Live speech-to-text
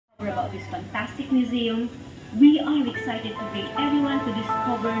About this fantastic museum, we are excited to bring everyone to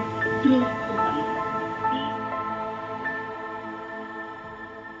discover truth openly.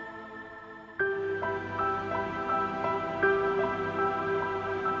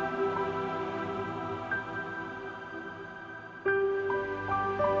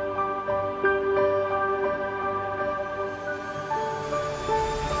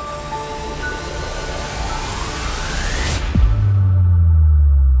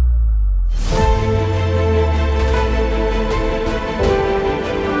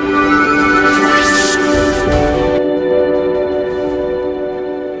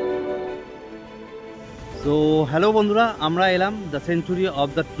 তো hello বন্ধুরা, আমরা এলাম the century of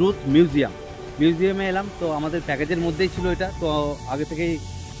the truth মিউজিয়ামে এলাম। তো আমাদের প্যাকেজের মধ্যেই ছিল এটা, তো আগে থেকেই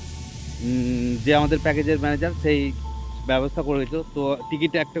যে আমাদের প্যাকেজের ম্যানেজার সেই ব্যবস্থা করে দিত। তো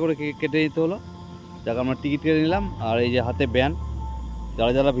টিকিট একটা করে কেটে নিতে হলো, যাকে আমরা টিকিট কেটে নিলাম। আর এই যে হাতে ব্যান্ড,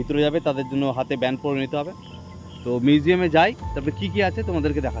 যারা যারা ভিতরে যাবে তাদের জন্য হাতে ব্যান্ড পরে নিতে হবে। তো মিউজিয়ামে যাই, তারপরে কী কী আছে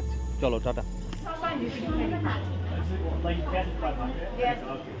তোমাদেরকে দেখাচ্ছি। চলো, tata.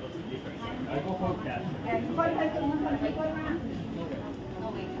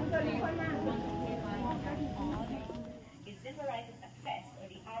 Is symbolizes success or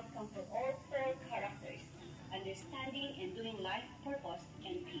the outcome for all four characters, understanding and doing life purpose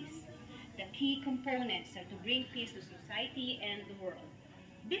and peace. The key components are to bring peace to society and the world.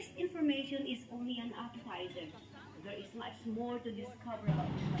 This information is only an appetizer. There is much more to discover about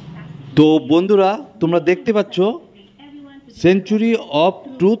this fantastic. তো বন্ধুরা, তোমরা দেখতে পাচ্ছ century of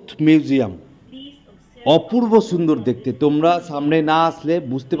truth museum অপূর্ব সুন্দর দেখতে। তোমরা সামনে না আসলে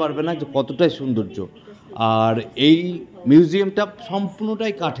বুঝতে পারবে না যে কতটাই সৌন্দর্য। আর এই মিউজিয়ামটা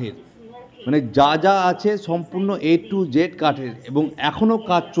সম্পূর্ণটাই কাঠের, মানে যা যা আছে সম্পূর্ণ A to Z কাঠের, এবং এখনও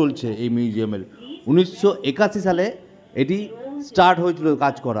কাজ চলছে এই মিউজিয়ামের। 1981 সালে এটি স্টার্ট হয়েছিল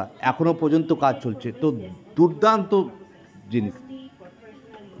কাজ করা, এখনও পর্যন্ত কাজ চলছে। তো দুর্দান্ত জিনিস।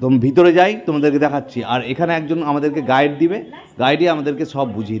 তোম ভিতরে যাই, তোমাদেরকে দেখাচ্ছি। আর এখানে একজন আমাদেরকে গাইড দিবে, গাইডই আমাদেরকে সব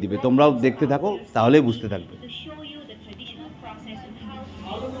বুঝিয়ে দিবে। তোমরাও দেখতে থাকো, তাহলেই বুঝতে থাকবে।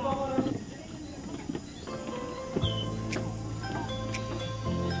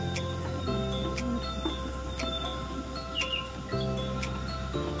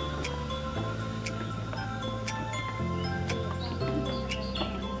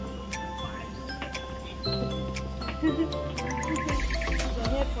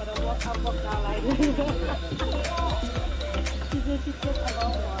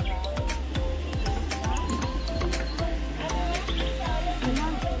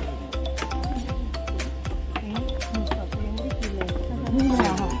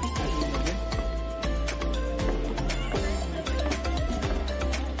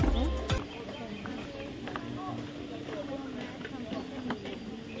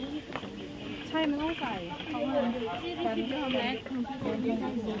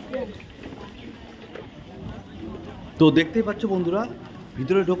 তো দেখতেই পাচ্ছ বন্ধুরা,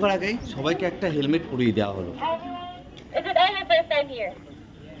 ভিতরে ঢোকার আগেই সবাইকে একটা হেলমেট পরিয়ে দেওয়া হলো।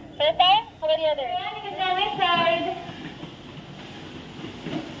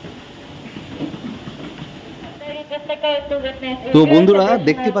 তো বন্ধুরা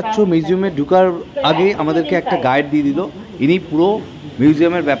দেখতে পাচ্ছ, মিউজিয়ামে ঢোকার আগে আমাদেরকে একটা গাইড দিয়ে দিল। ইনি পুরো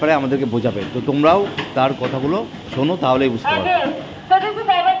মিউজিয়ামের ব্যাপারে আমাদেরকে বোঝাবে। তো তোমরাও তার কথাগুলো শোনো, তাহলেই বুঝতে পারবে।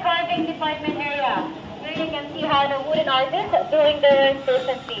 You can see how the wooden artists doing their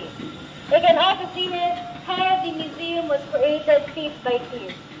specialty. You can also see here how the museum was created piece by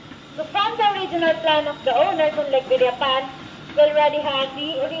piece. So from the original plan of the owner, kung Japan, we already have the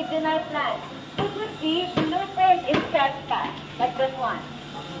original plan. You could see blueprint in step path, like this one.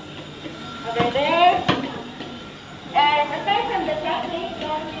 Over there. And aside from the technique,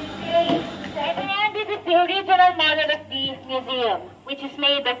 this is the original model of the museum, which is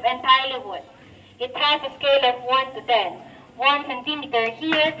made of entirely wood. It has a scale of 1 to 10. 1 centimeter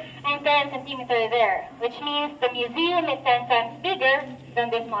here and 10 centimeter there, which means the museum is 10 times bigger than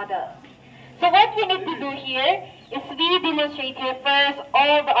this model. So what we need to do here is we demonstrate here first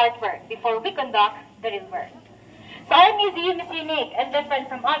all the artwork before we conduct the real work. So our museum is unique and different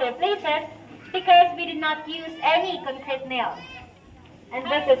from other places because we did not use any concrete nails. And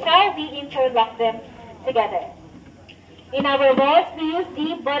this is how we interlock them together. In our walls, we use the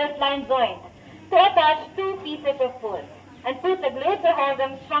butterfly joint to attach 2 pieces of wood and put the glue to hold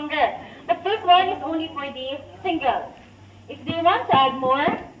them stronger. But this one is only for the single. If they want to add more,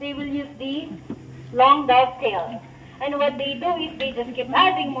 they will use the long dovetail. And what they do is they just keep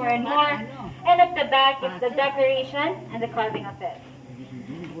adding more and more. And at the back is the decoration and the carving of it.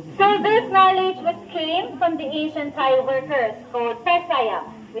 So this knowledge came from the ancient Thai workers called Pattaya.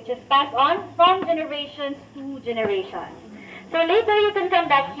 which is passed on from generations to generations. So later you can come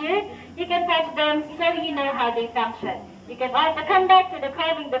back here, you can touch them so you know how they function. You can also come back to the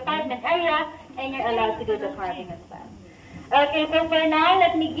carving department area and you're allowed to do the carving as well. Okay, so for now,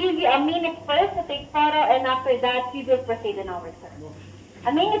 let me give you a minute first to take photo, and after that, we will proceed in our turn.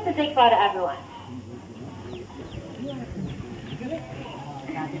 A minute to take photo, everyone.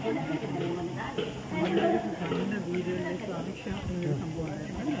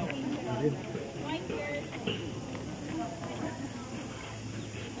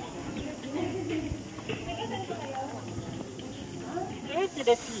 Here to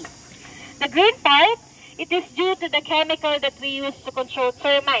the sea. The green part, it is due to the chemical that we use to control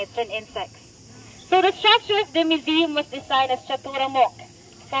termites and insects. So the structure of the museum was designed as Chaturamukh,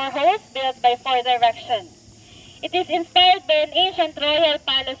 4 holes built by 4 directions. It is inspired by an ancient royal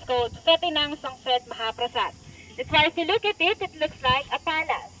palace called Satinang Songset Mahaprasad. That's why if you look at it, it looks like a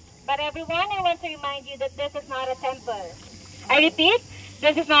palace. But everyone, I want to remind you that this is not a temple. I repeat,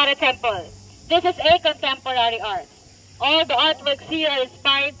 this is not a temple. This is a contemporary art. All the artworks here are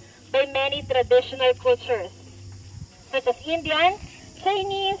inspired by many traditional cultures, such as Indian,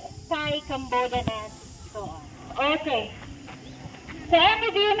 Chinese, Thai, Cambodian, and so on. Okay. So our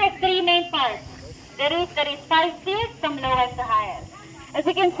museum has 3 main parts. There is 5 tiers from lowest to highest. As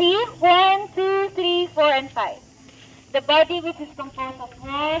you can see, 1, 2, 3, 4, and 5. The body, which is composed of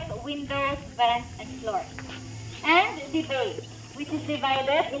walls, windows, vents, and floors. And the base, which is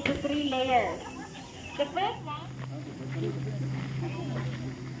divided into 3 layers. The first one.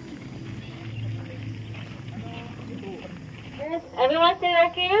 Yes, everyone still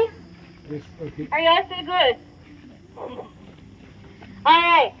okay? Yes, okay. Are you all still good?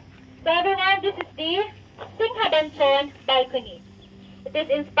 Alright. So everyone, this is the Singhadanchon balcony. It is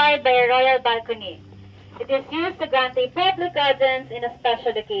inspired by a royal balcony. It is used to grant a public audience in a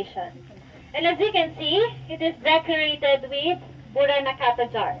special occasion. And as you can see, it is decorated with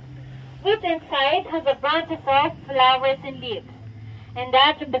Buranakata jar, which inside has a branches of flowers and leaves. And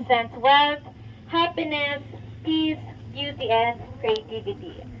that represents wealth, happiness, peace, beauty, and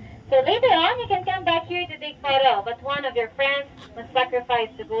creativity. So later on, you can come back here to take photo, but one of your friends must sacrifice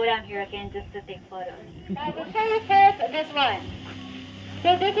to go down here again just to take photo. I will show you first this one.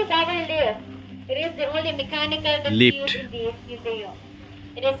 So this is our lift. It is the only mechanical that we use in this museum.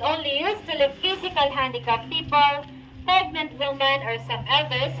 It is only used to lift physical handicapped people, pregnant women, or some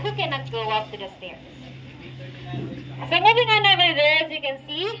elders who cannot go up to the stairs. So moving on over there, as you can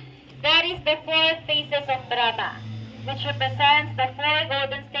see, that is the 4 faces of Brahma, which represents the 4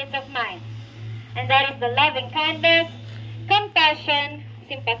 golden states of mind. And that is the loving kindness, compassion,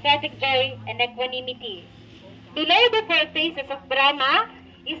 sympathetic joy, and equanimity. Below the 4 faces of Brahma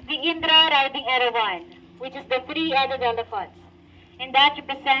is the Indra riding Erawan, which is the 3-headed elephants. And that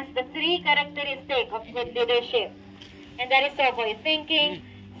represents the 3 characteristics of good leadership. And that is to avoid thinking,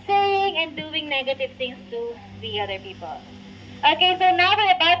 saying, and doing negative things to the other people. Okay, so now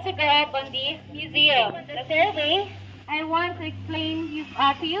we're about to go up on the museum. The third way, I want to explain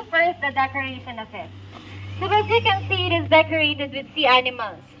to you first the decoration of it. So as you can see, it is decorated with sea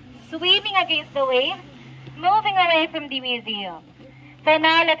animals, swimming against the waves, moving away from the museum. So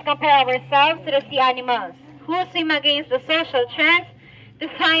now let's compare ourselves to the sea animals, who swim against the social trends to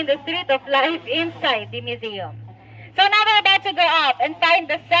find the truth of life inside the museum. So now we're about to go up and find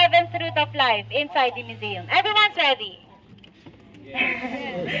the 7th truth of life inside the museum. Everyone's ready?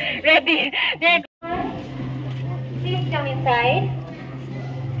 Yes. Ready? Please come inside.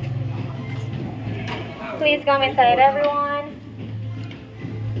 Please come inside, everyone.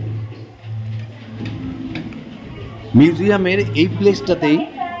 মিউজিয়ামের এই প্লেসটাতেই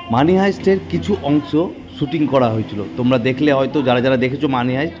মানি হাইস্টের কিছু অংশ shooting করা হয়েছিল। তোমরা দেখলে হয়তো যারা যারা দেখেছো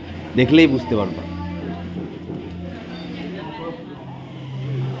মানি হাইস্ট দেখলেই বুঝতে পারবা।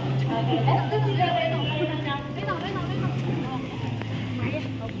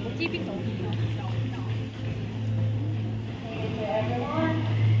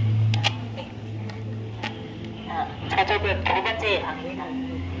 저쪽은 두 번째 방입니다.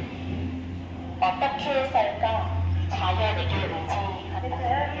 어떻게 살까? 자연에게 의지합니다.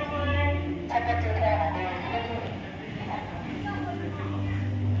 첫 번째 들어가는 흙입니다.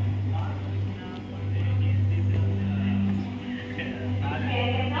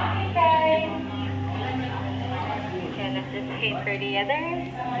 Okay, let's just wait for the others.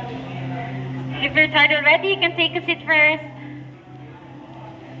 If you're tired already, you can take a seat first.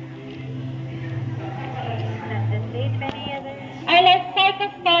 Our life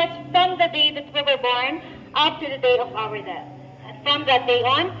cycle starts from the day that we were born up to the day of our death. And from that day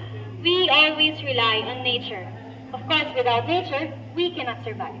on, we always rely on nature. Of course, without nature, we cannot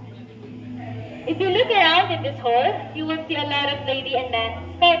survive. If you look around in this hall, you will see a lot of lady and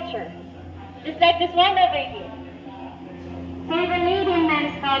man sculpture. Just like this one over here. So the lady and man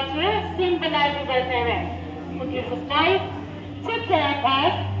sculpture symbolizes our parents, who gives us life, took care of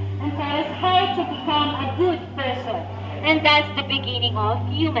us, and taught us how to become a good person. And that's the beginning of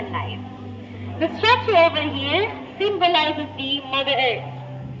human life. The structure over here symbolizes the Mother Earth,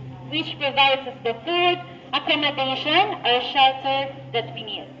 which provides us the food, accommodation, or shelter that we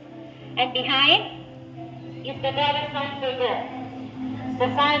need. And behind is the daughter sun for girl, the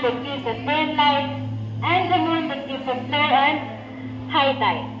sun that gives us sunlight, and the moon that gives us flare and high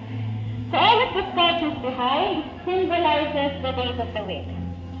tide. So all of the sculptures behind symbolizes the days of the week.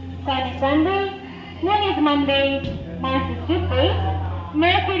 Sun is Sunday, Moon is Monday, Mars is Tuesday,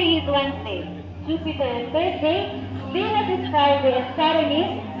 Mercury is Wednesday, Jupiter is Thursday, Venus is Friday, and Saturn is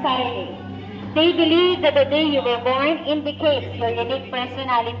Saturday. They believe that the day you were born indicates your unique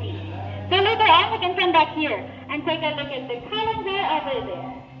personality. So later on, we can come back here and take a look at the calendar over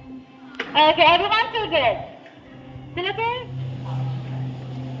there. Okay, everyone still good? Still okay?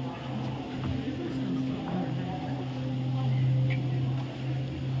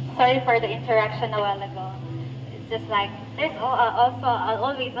 Sorry for the interaction a while ago. It's just like, there's also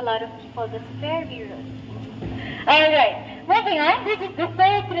always a lot of people that's very rude. Alright, moving on, this is the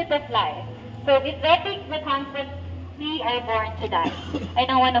third truth of life. So it depicts the concept we are born to die. I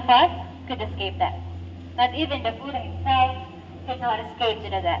know one of us could escape that. Not even the Buddha himself could not escape to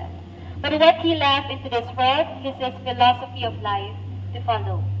the death. But what he left into this world is his philosophy of life to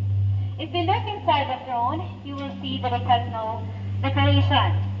follow. If you look inside the throne, you will see that it has no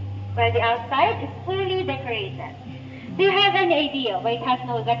decoration, where the outside is fully decorated. Do you have any idea why it has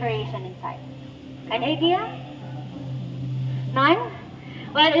no decoration inside? An idea? None?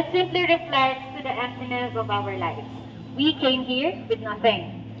 Well, it simply reflects to the emptiness of our lives. We came here with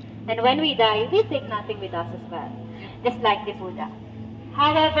nothing. And when we die, we take nothing with us as well, just like the Buddha.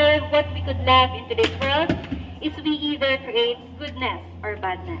 However, what we could left into this world is we either create goodness or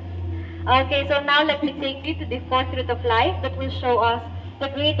badness. Okay, so now let me take you to the fourth truth of life that will show us the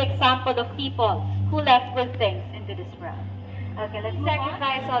great example of people who left good things into this world. Okay, let's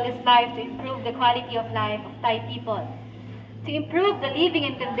sacrifice all his life to improve the quality of life of Thai people. To improve the living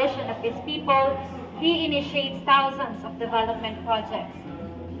and condition of these people, he initiates thousands of development projects.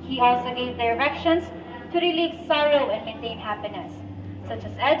 He also gave directions to relieve sorrow and maintain happiness, such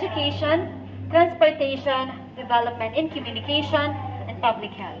as education, transportation, development in communication, and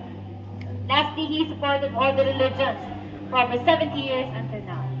public health. Lastly, he supported all the religions for over 70 years until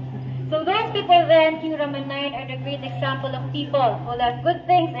now. So those people then, King Raman IX, are the great example of people who left good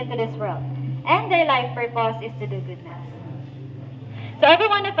things into this world, and their life purpose is to do goodness. So every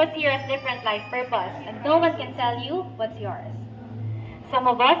one of us here has different life purpose, and no one can tell you what's yours. Some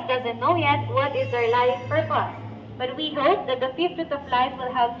of us doesn't know yet what is their life purpose, but we hope that the fifth truth of life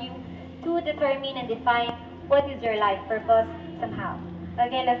will help you to determine and define what is your life purpose somehow.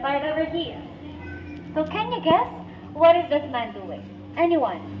 Okay, let's start over here. So can you guess, what is this man doing?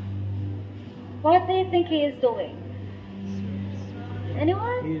 Anyone? What do you think he is doing?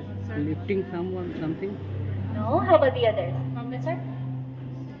 Anyone? He is lifting someone, something. No? How about the others? Sir?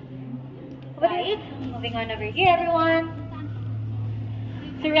 What do you eat? Moving on over here, everyone.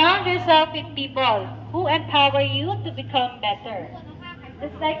 Surround yourself with people who empower you to become better.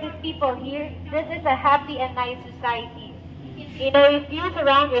 Just like these people here, this is a happy and nice society. You know, if you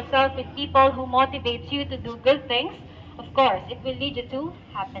surround yourself with people who motivate you to do good things, of course, it will lead you to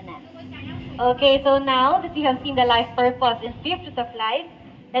happiness. Okay, so now that you have seen the life purpose in fifth truth of life,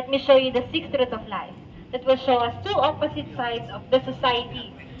 let me show you the sixth truth of life that will show us two opposite sides of the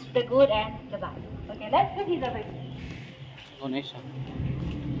society, the good and the bad. Okay, let's proceed over here. Donation.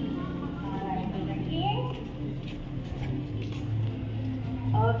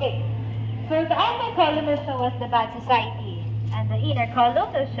 Okay, so the outer column will show us the bad society, and the inner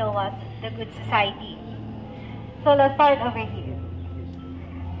column will show us the good society. So let's start over here.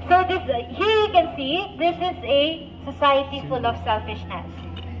 So this here you can see this is a society full of selfishness.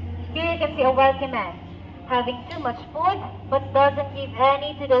 Here you can see a wealthy man having too much food but doesn't give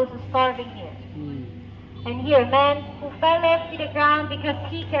any to those who are starving here. And here, man who fell off to the ground because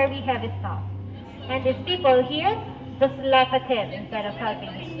he carried heavy stuff. And these people here just laugh at him instead of helping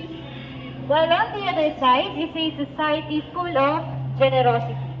him. While on the other side is a society full of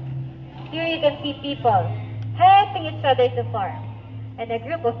generosity. Here you can see people helping each other to farm, and a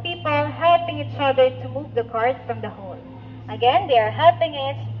group of people helping each other to move the cart from the hole. Again, they are helping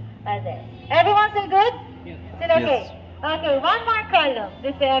each other. Everyone still good? Yes. Still okay? Yes. Okay, one more column.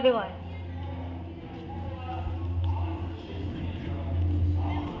 This is everyone.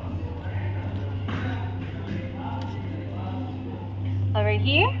 over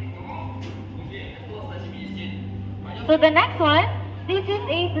here. So the next one, this is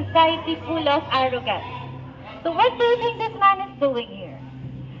a society full of arrogance. So what do you think this man is doing here?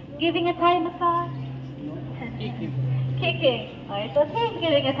 Giving a Thai massage? Kicking. Oh, I thought he was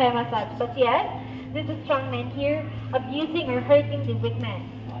giving a Thai massage. But yes, this is strong man here abusing or hurting the weak man.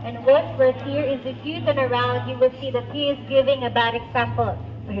 And what's worse here is if you turn around, you will see that he is giving a bad example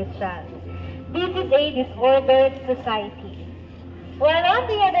to his child. This is a disordered society. While on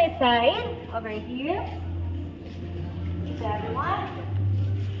the other side, over here, is everyone.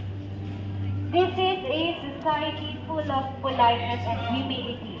 This is a society full of politeness and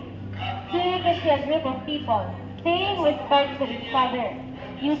humility. Here you can see a group of people paying respect to each other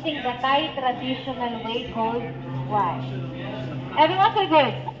using the Thai traditional way called why. Everyone so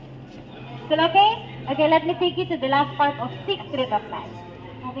good? Still okay? Okay, let me take you to the last part of 6th grade of life.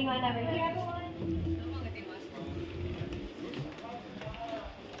 Moving on over here, everyone.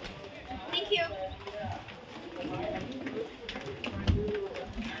 Thank you.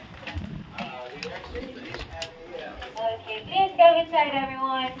 Okay, please go inside,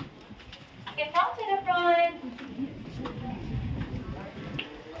 everyone. You can come to the front.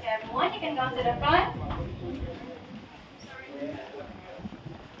 Okay, everyone, you can come to the front.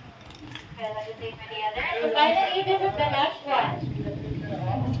 Okay, let me take for the other. So finally, this is the last one.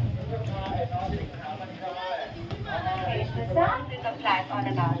 Okay, so sound is the flag all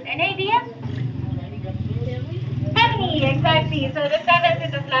about. Any idea? Family, exactly. So the 7th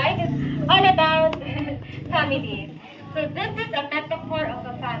is the flag is all about family. So this is a metaphor of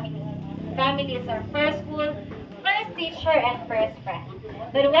a family. Family is our first school, first teacher, and first friend.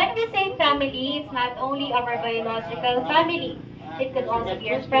 But when we say family, it's not only our biological family. It could also be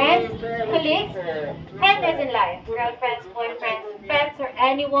your friends, colleagues, partners in life, girlfriends, boyfriends, pets, or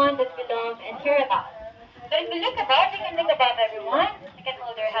anyone that we love and care about. But if we look about, we can think about everyone. We can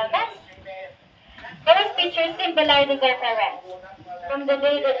hold their helmets. Those pictures symbolizes our parents. From the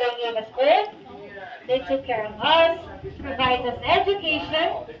day that they gave us birth, they took care of us, provide us education,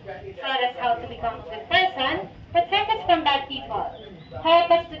 taught us how to become a good person, protect us from bad people,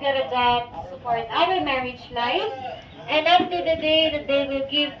 help us to get a job, support our marriage life, and after the day that they will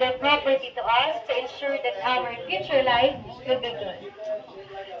give their property to us to ensure that our future life will be good.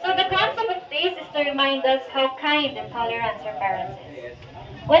 So the concept of this is to remind us how kind and tolerant our parents is.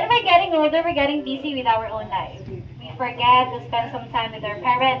 When we're getting older, we're getting busy with our own life. We forget to spend some time with our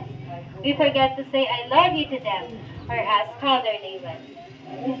parents. We forget to say I love you to them or ask how they're doing.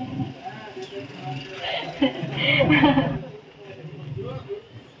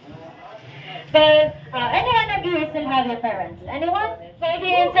 But anyone of you still have your parents? Anyone? So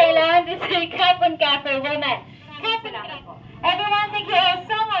here in Thailand, this is a kapon cafe woman. Everyone, thank you all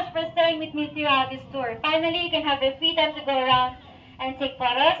so much for staying with me throughout this tour. Finally, you can have your free time to go around and take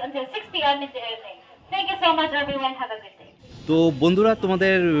photos until 6 p.m. in the evening. Thank you so much, everyone. Have a good day. তো বন্ধুরা,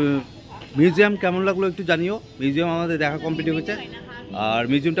 তোমাদের museum কেমন লাগলো একটু জানিও। Museum আমাদের দেখা complete হয়েছে, আর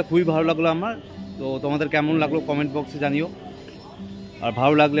মিউজিয়ামটা খুবই ভালো লাগলো আমার। তো তোমাদের কেমন লাগলো কমেন্ট বক্সে জানিও, আর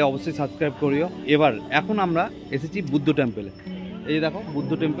ভালো লাগলে অবশ্যই সাবস্ক্রাইব করিও। এখন আমরা এসেছি বুদ্ধ টেম্পলে। এই যে দেখো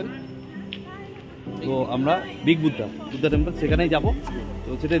বুদ্ধ টেম্পল। তো আমরা বিগ বুদ্ধ টেম্পল সেখানেই যাব, তো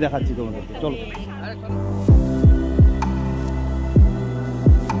সেটাই দেখাচ্ছি তোমাদেরকে। চলো।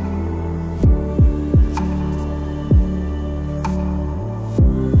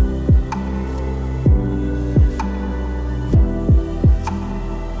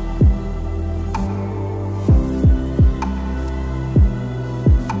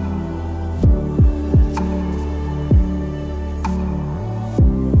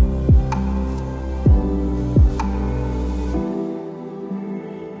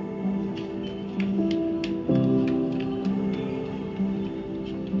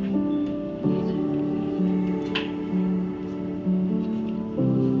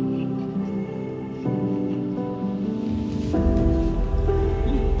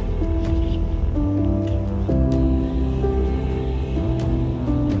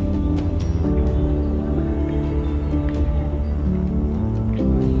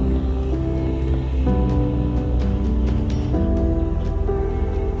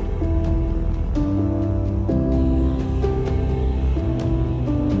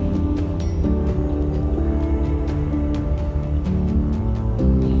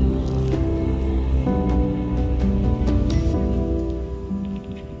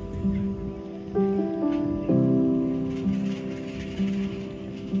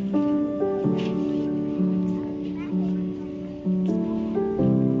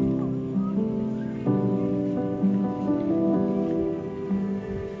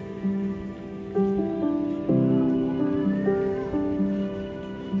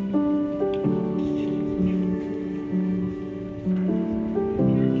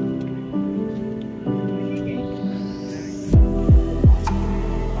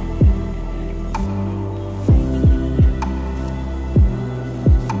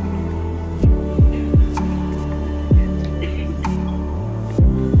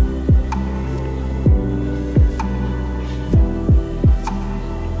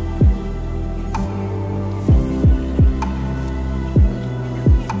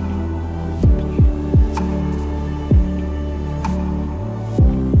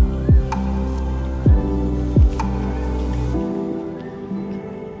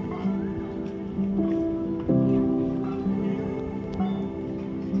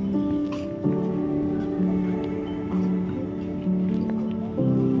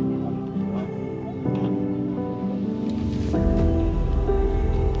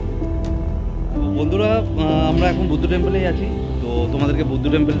 বন্ধুরা আমরা এখন বুদ্ধ টেম্পলেই আছি। তো তোমাদেরকে বুদ্ধ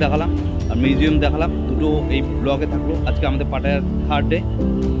টেম্পল দেখালাম আর মিউজিয়াম দেখালাম, দুটো এই ব্লগে থাকলো। আজকে আমাদের পাটায়ার 3rd ডে,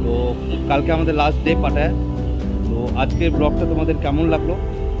 তো কালকে আমাদের লাস্ট ডে পাটায়া। তো আজকের ব্লগটা তোমাদের কেমন লাগলো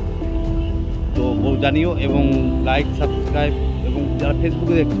তো জানিও, এবং লাইক সাবস্ক্রাইব, এবং যারা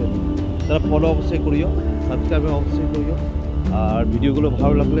ফেসবুকে দেখছো তারা ফলো অবশ্যই করিও, সাবস্ক্রাইব অবশ্যই করিও। আর ভিডিওগুলো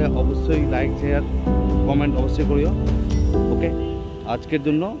ভালো লাগলে অবশ্যই লাইক শেয়ার কমেন্ট অবশ্যই করিও। ওকে, আজকের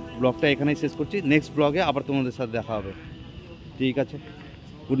জন্য ব্লগটা এখানেই শেষ করছি। নেক্সট ব্লগে আবার তোমাদের সাথে দেখা হবে। ঠিক আছে,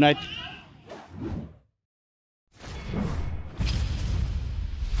 গুড নাইট।